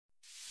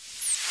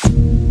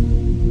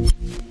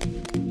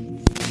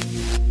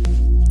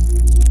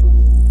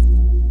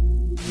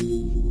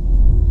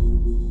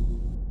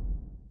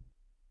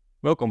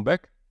Welcome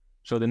back.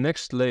 So the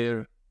next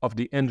layer of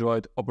the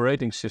Android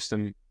operating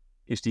system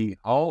is the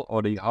HAL,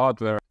 or the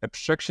hardware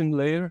abstraction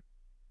layer.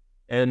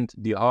 And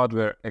the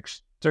hardware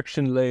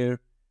abstraction layer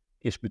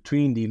is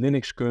between the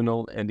Linux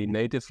kernel and the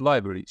native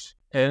libraries.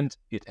 And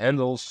it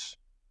handles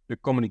the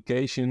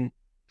communication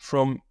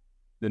from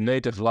the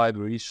native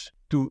libraries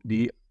to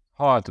the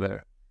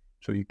hardware.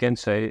 So you can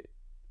say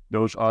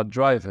those are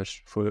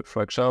drivers.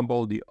 For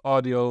example, the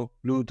audio,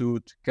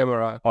 Bluetooth,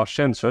 camera are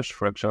sensors,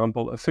 for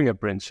example, a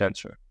fingerprint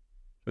sensor.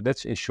 So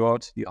that's in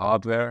short the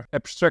hardware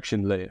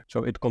abstraction layer.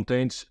 So it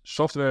contains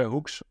software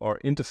hooks or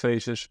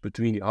interfaces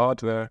between the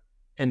hardware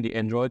and the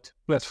Android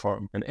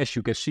platform. And as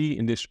you can see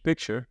in this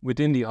picture,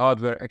 within the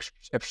hardware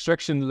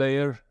abstraction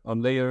layer or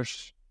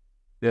layers,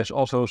 there's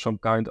also some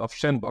kind of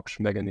sandbox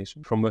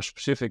mechanism. From a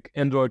specific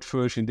Android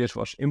version, this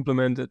was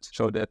implemented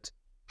so that,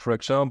 for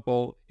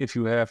example, if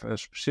you have a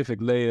specific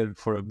layer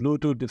for a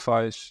Bluetooth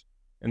device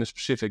and a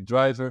specific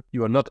driver,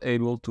 you are not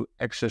able to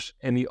access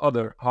any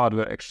other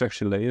hardware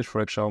abstraction layers,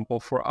 for example,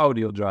 for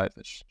audio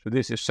drivers. So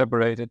this is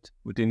separated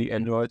within the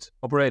Android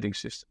operating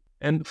system.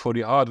 And for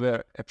the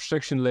hardware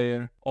abstraction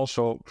layer,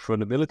 also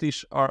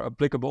vulnerabilities are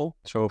applicable.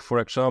 So for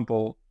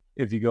example,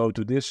 if you go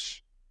to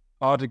this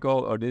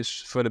article or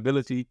this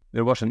vulnerability,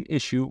 there was an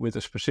issue with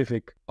a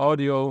specific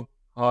audio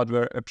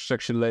hardware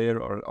abstraction layer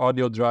or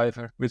audio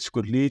driver, which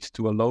could lead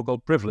to a local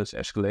privilege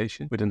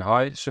escalation with a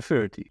high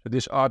severity. So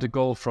this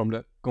article from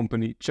the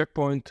company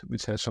Checkpoint,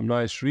 which has some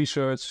nice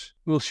research,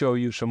 will show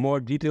you some more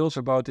details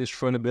about this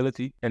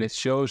vulnerability. And it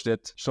shows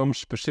that some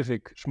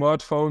specific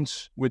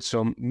smartphones with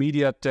some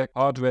MediaTek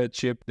hardware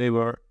chip, they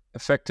were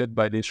affected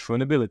by this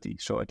vulnerability.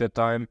 So at that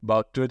time,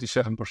 about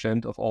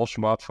 37% of all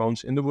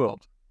smartphones in the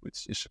world,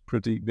 which is a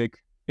pretty big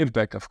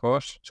impact, of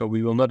course. So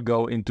we will not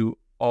go into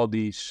all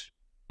these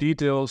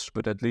details,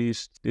 but at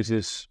least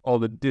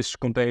this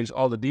contains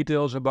all the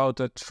details about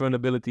that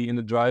vulnerability in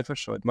the driver,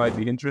 so it might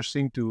be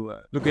interesting to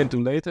look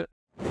into later.